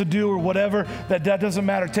you're able to do or whatever, that doesn't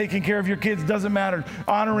matter. Taking care of your kids doesn't matter.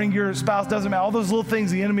 Honoring your spouse doesn't matter. All those little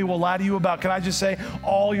things the enemy will lie to you about. Can I just say,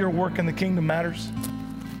 all your work in the kingdom matters?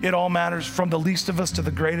 It all matters, from the least of us to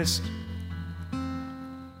the greatest.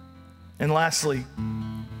 And lastly,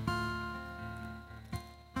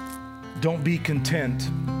 don't be content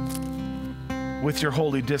with your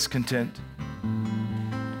holy discontent.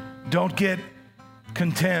 Don't get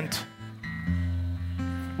content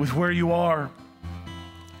with where you are,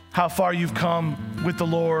 how far you've come with the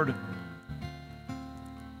Lord,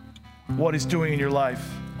 what he's doing in your life.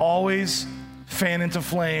 Always fan into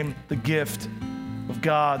flame the gift of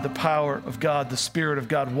God, the power of God, the Spirit of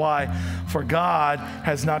God. Why? For God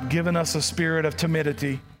has not given us a spirit of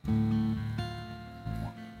timidity,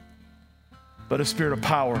 but a spirit of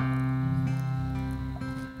power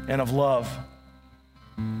and of love.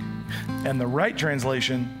 And the right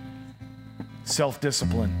translation,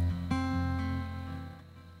 self-discipline.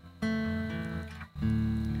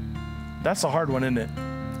 That's a hard one, isn't it?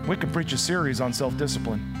 We could preach a series on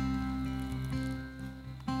self-discipline.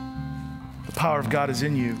 The power of God is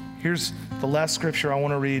in you. Here's the last scripture I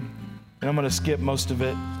want to read. And I'm going to skip most of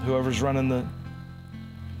it, whoever's running the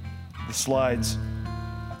slides.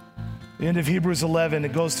 The end of Hebrews 11,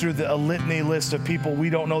 it goes through a litany list of people,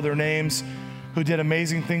 we don't know their names, who did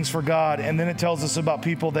amazing things for God. And then it tells us about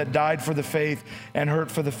people that died for the faith and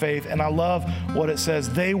hurt for the faith. And I love what it says.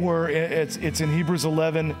 They were, it's in Hebrews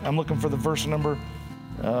 11. I'm looking for the verse number.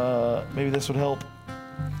 Maybe this would help.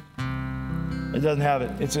 It doesn't have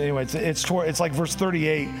it. It's like verse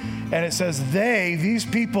 38. And it says, these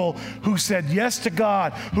people who said yes to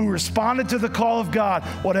God, who responded to the call of God,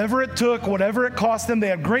 whatever it took, whatever it cost them, they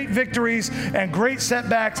had great victories and great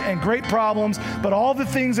setbacks and great problems. But all the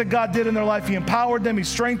things that God did in their life, He empowered them, He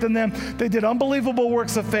strengthened them. They did unbelievable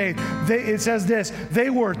works of faith. It says this, they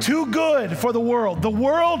were too good for the world. The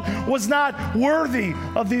world was not worthy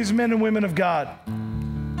of these men and women of God.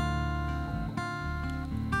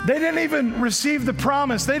 They didn't even receive the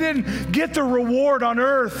promise. They didn't get the reward on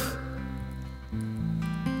earth.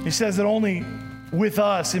 He says that only with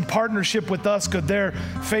us, in partnership with us, could their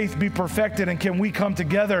faith be perfected, and can we come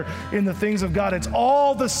together in the things of God. It's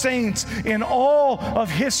all the saints in all of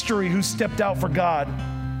history who stepped out for God,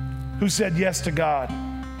 who said yes to God.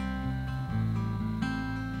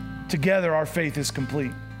 Together, our faith is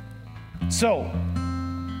complete. So,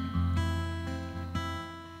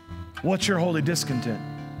 what's your holy discontent?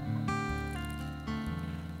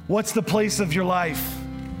 What's the place of your life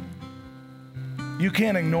you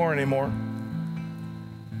can't ignore anymore?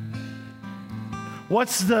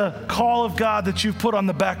 What's the call of God that you've put on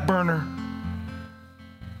the back burner?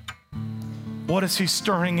 What is He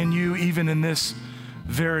stirring in you even in this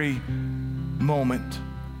very moment?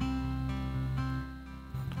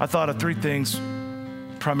 I thought of three things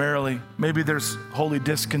primarily. Maybe there's holy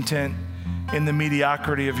discontent in the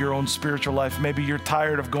mediocrity of your own spiritual life. Maybe you're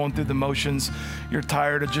tired of going through the motions. You're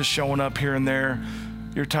tired of just showing up here and there.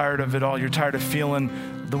 You're tired of it all. You're tired of feeling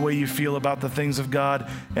the way you feel about the things of God.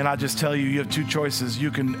 And I just tell you, you have two choices.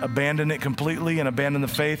 You can abandon it completely and abandon the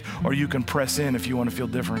faith, or you can press in if you want to feel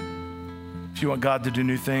different, if you want God to do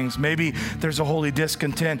new things. Maybe there's a holy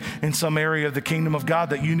discontent in some area of the kingdom of God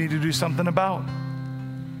that you need to do something about.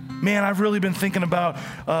 Man, I've really been thinking about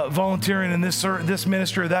volunteering in this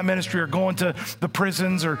ministry or that ministry, or going to the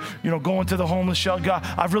prisons, or going to the homeless shelter. God,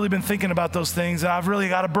 I've really been thinking about those things, and I've really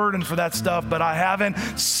got a burden for that stuff, but I haven't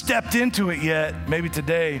stepped into it yet. Maybe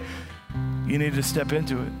today you need to step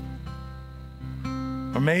into it.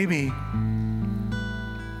 Or maybe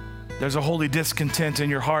there's a holy discontent in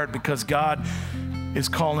your heart because God is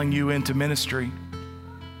calling you into ministry.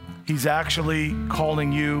 He's actually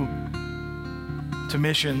calling you to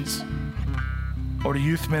missions, or to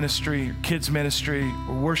youth ministry, or kids ministry,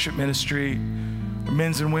 or worship ministry, or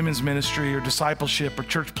men's and women's ministry, or discipleship, or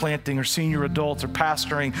church planting, or senior adults, or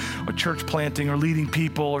pastoring, or church planting, or leading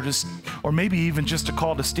people, or maybe even just a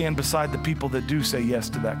call to stand beside the people that do say yes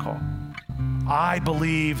to that call. I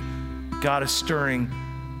believe God is stirring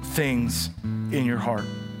things in your heart.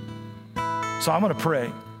 So I'm going to pray.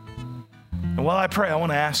 And while I pray, I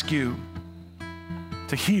want to ask you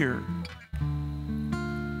to hear,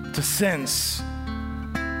 to sense.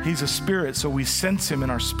 He's a spirit, so we sense Him in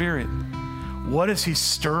our spirit. What is He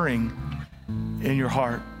stirring in your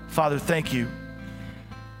heart? Father, thank you.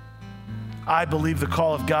 I believe the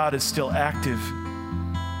call of God is still active.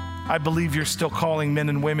 I believe you're still calling men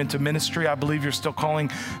and women to ministry. I believe you're still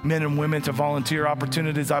calling men and women to volunteer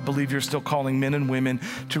opportunities. I believe you're still calling men and women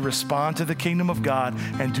to respond to the kingdom of God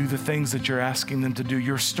and do the things that you're asking them to do.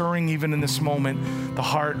 You're stirring even in this moment the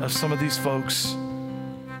heart of some of these folks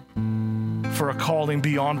for a calling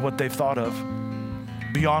beyond what they've thought of,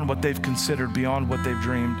 beyond what they've considered, beyond what they've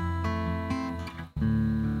dreamed.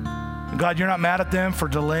 God, you're not mad at them for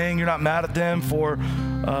delaying. You're not mad at them for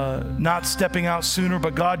not stepping out sooner,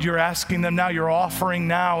 but God, you're asking them now, you're offering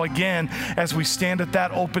now again, as we stand at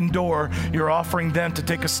that open door, you're offering them to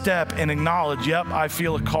take a step and acknowledge, yep, I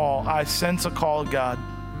feel a call. I sense a call of God.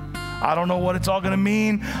 I don't know what it's all gonna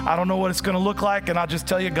mean. I don't know what it's gonna look like, and I'll just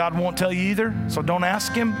tell you, God won't tell you either, so don't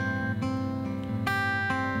ask Him.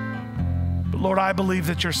 Lord, I believe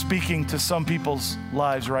that you're speaking to some people's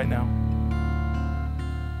lives right now.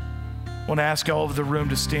 I want to ask all over the room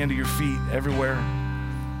to stand to your feet everywhere,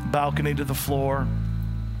 balcony to the floor.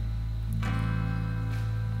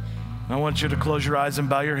 I want you to close your eyes and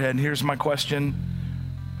bow your head. And here's my question.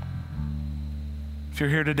 If you're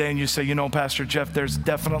here today and you say, Pastor Jeff, there's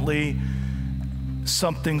definitely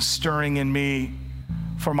something stirring in me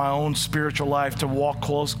for my own spiritual life, to walk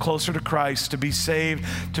closer to Christ, to be saved,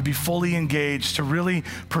 to be fully engaged, to really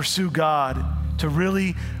pursue God, to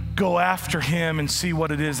really go after him and see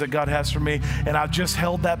what it is that God has for me. And I've just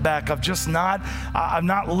held that back. I've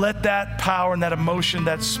not let that power and that emotion,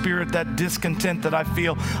 that spirit, that discontent that I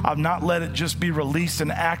feel, I've not let it just be released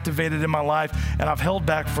and activated in my life. And I've held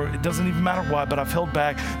back for, it doesn't even matter why, but I've held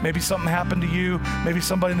back. Maybe something happened to you. Maybe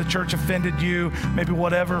somebody in the church offended you. Maybe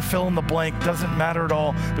whatever, fill in the blank, doesn't matter at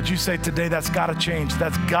all. But you say today, that's got to change.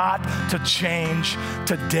 That's got to change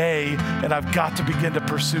today. And I've got to begin to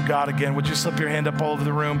pursue God again. Would you slip your hand up all over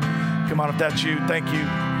the room? Come on, if that's you, thank you.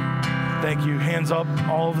 Thank you. Hands up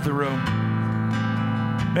all over the room.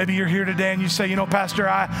 Maybe you're here today and you say, Pastor,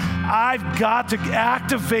 I've got to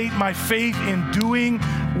activate my faith in doing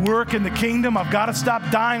work in the kingdom. I've got to stop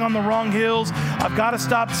dying on the wrong hills. I've got to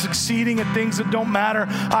stop succeeding at things that don't matter.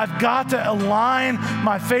 I've got to align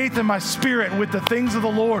my faith and my spirit with the things of the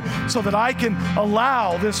Lord so that I can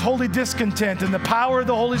allow this holy discontent and the power of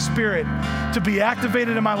the Holy Spirit to be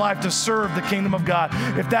activated in my life to serve the kingdom of God.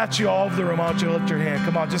 If that's you, all over the room, I want you to lift your hand.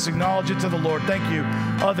 Come on, just acknowledge it to the Lord. Thank you.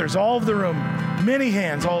 Others, all over the room. Many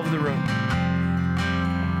hands all over the room.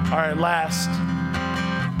 All right, last.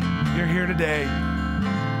 You're here today.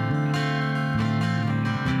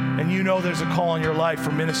 And there's a call on your life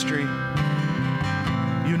for ministry.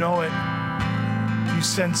 You know it. You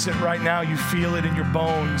sense it right now. You feel it in your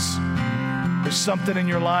bones. There's something in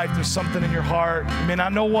your life. There's something in your heart. You may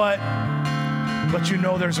not know what, but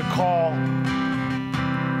there's a call.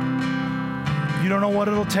 You don't know what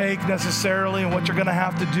it'll take necessarily and what you're going to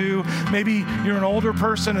have to do. Maybe you're an older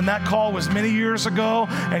person and that call was many years ago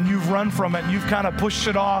and you've run from it and you've kind of pushed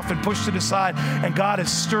it off and pushed it aside. And God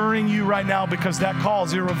is stirring you right now because that call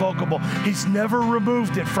is irrevocable. He's never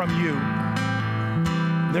removed it from you.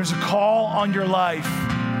 There's a call on your life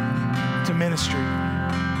to ministry.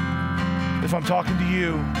 If I'm talking to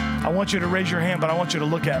you, I want you to raise your hand, but I want you to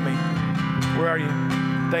look at me. Where are you?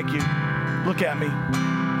 Thank you. Look at me.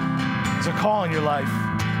 There's a call in your life.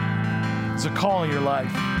 There's a call in your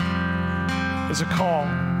life. There's a call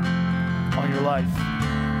on your life.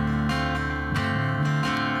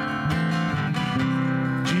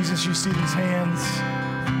 Jesus, you see these hands,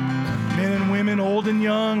 men and women, old and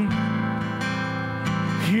young,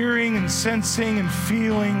 hearing and sensing and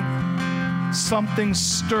feeling something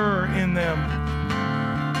stir in them.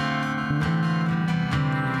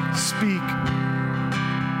 Speak.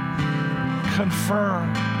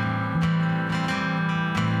 Confirm.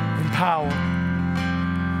 Power.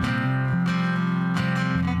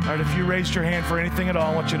 All right, if you raised your hand for anything at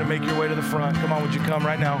all, I want you to make your way to the front. Come on, would you come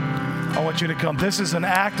right now? I want you to come. This is an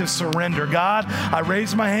act of surrender. God, I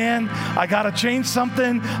raise my hand. I got to change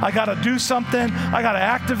something. I got to do something. I got to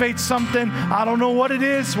activate something. I don't know what it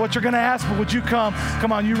is, what you're going to ask, but would you come?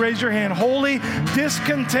 Come on, you raise your hand. Holy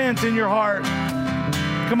discontent in your heart.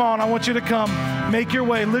 Come on, I want you to come. Make your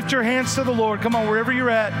way. Lift your hands to the Lord. Come on, wherever you're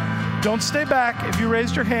at. Don't stay back. If you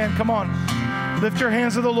raised your hand, come on. Lift your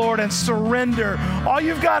hands to the Lord and surrender. All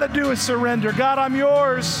you've got to do is surrender. God, I'm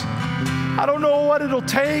yours. I don't know what it'll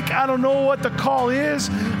take. I don't know what the call is.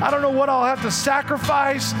 I don't know what I'll have to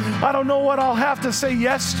sacrifice. I don't know what I'll have to say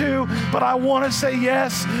yes to, but I want to say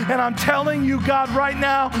yes. And I'm telling you, God, right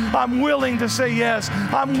now, I'm willing to say yes.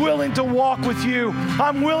 I'm willing to walk with you.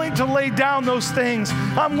 I'm willing to lay down those things.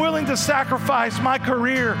 I'm willing to sacrifice my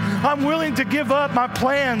career. I'm willing to give up my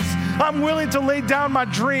plans. I'm willing to lay down my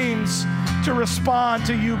dreams to respond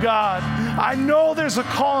to you, God. I know there's a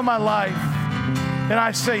call in my life. And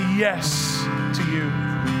I say yes to you.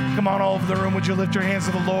 Come on, all over the room, would you lift your hands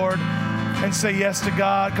to the Lord and say yes to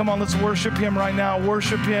God? Come on, let's worship him right now.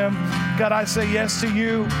 Worship him. God, I say yes to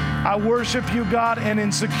you. I worship you, God, and in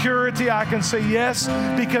security I can say yes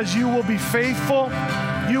because you will be faithful.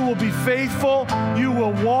 You will be faithful. You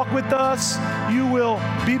will walk with us. You will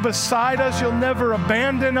be beside us. You'll never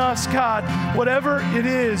abandon us, God. Whatever it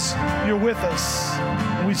is, you're with us.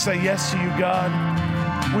 And we say yes to you, God.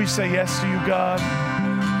 We say yes to you, God.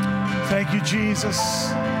 Thank you, Jesus.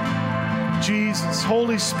 Jesus,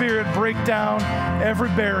 Holy Spirit, break down every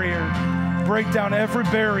barrier. Break down every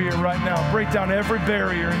barrier right now. Break down every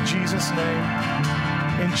barrier in Jesus'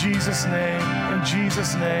 name. In Jesus' name. In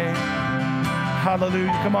Jesus' name.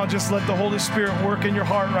 Hallelujah. Come on, just let the Holy Spirit work in your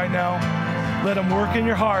heart right now. Let him work in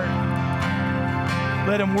your heart.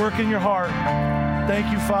 Let him work in your heart. Thank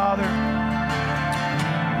you, Father.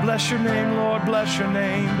 Bless your name, Lord. Bless your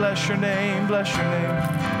name. Bless your name. Bless your name.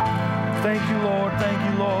 Thank you, Lord. Thank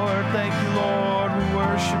you, Lord. Thank you, Lord. We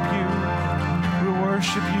worship you. We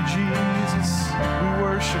worship you, Jesus. We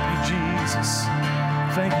worship you, Jesus.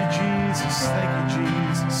 Thank you, Jesus. Thank you,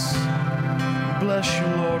 Jesus. Bless you,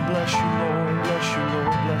 Lord. Bless you, Lord. Bless you,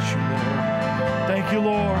 Lord. Bless you, Lord. Thank you,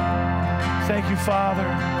 Lord. Thank you, Father.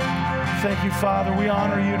 Thank you, Father. We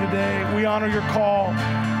honor you today. We honor your call.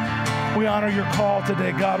 We honor your call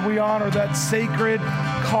today, God. We honor that sacred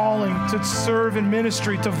calling to serve in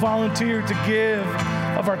ministry, to volunteer, to give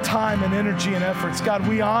of our time and energy and efforts. God,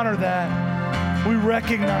 we honor that. We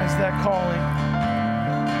recognize that calling.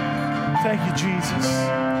 Thank you, Jesus.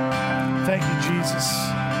 Thank you, Jesus.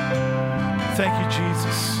 Thank you,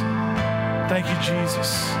 Jesus. Thank you,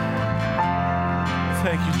 Jesus.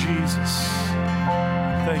 Thank you, Jesus.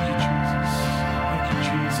 Thank you, Jesus. Thank you,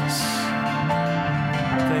 Jesus.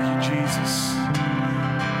 Thank you, Jesus.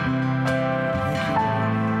 Thank you,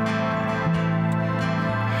 Lord.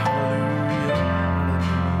 Hallelujah.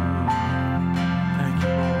 Thank you,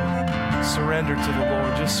 Lord. Surrender to the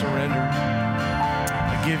Lord. Just surrender.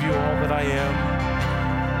 I give you all that I am.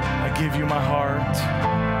 I give you my heart.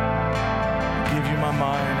 I give you my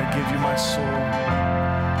mind. I give you my soul.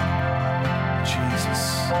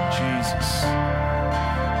 Jesus. Jesus.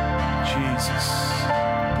 Jesus.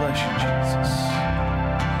 Bless you, Jesus.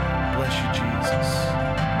 Bless you, Jesus.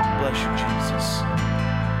 Bless you, Jesus.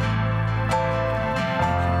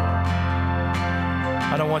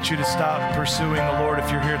 I don't want you to stop pursuing the Lord. If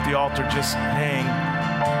you're here at the altar, just hang.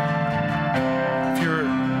 If you're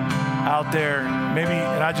out there, maybe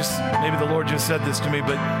the Lord just said this to me,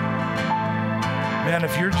 but man,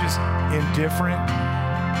 if you're just indifferent,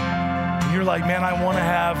 you're like, man, I want to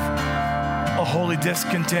have a holy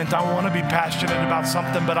discontent. I want to be passionate about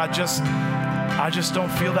something, but I just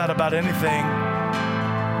don't feel that about anything.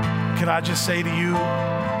 Can I just say to you,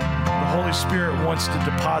 the Holy Spirit wants to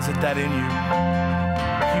deposit that in you.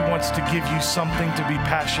 He wants to give you something to be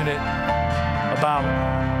passionate about.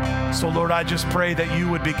 So Lord, I just pray that you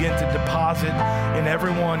would begin to deposit in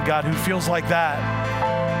everyone, God, who feels like that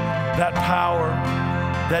power,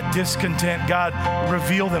 that discontent. God,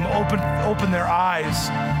 reveal them, open their eyes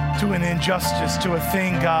to an injustice, to a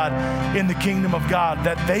thing, God, in the kingdom of God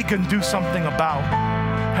that they can do something about.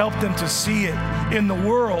 Help them to see it in the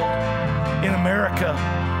world, in America,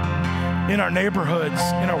 in our neighborhoods,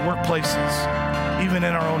 in our workplaces, even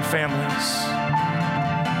in our own families.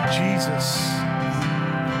 Jesus.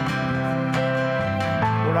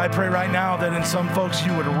 Lord, I pray right now that in some folks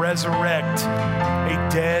you would resurrect a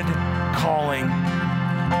dead calling.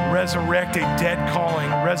 Resurrect a dead calling.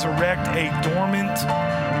 Resurrect a dormant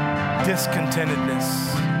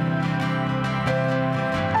discontentedness.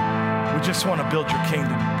 We just want to build your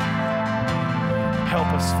kingdom. Help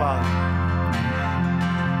us, Father.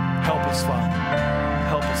 Help us, Father.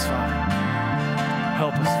 Help us, Father.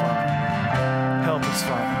 Help us, Father. Help us,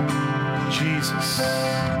 Father. Jesus.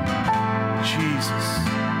 Jesus.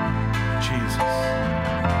 Jesus.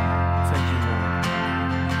 Thank you, Lord.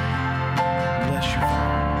 Bless you, Father.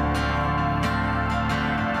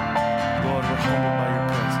 Lord, we're humbled by your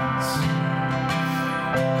presence.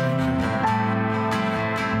 Thank you, Lord.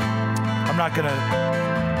 I'm not going to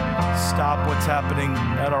stop what's happening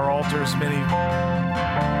at our altars, many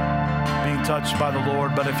being touched by the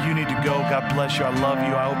Lord, but if you need to go, God bless you. I love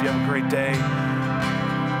you. I hope you have a great day.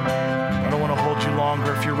 I don't want to hold you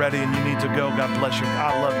longer. If you're ready and you need to go, God bless you.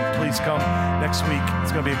 I love you. Please come next week.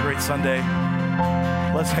 It's going to be a great Sunday.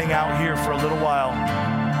 Let's hang out here for a little while.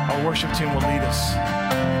 Our worship team will lead us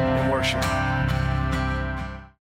in worship.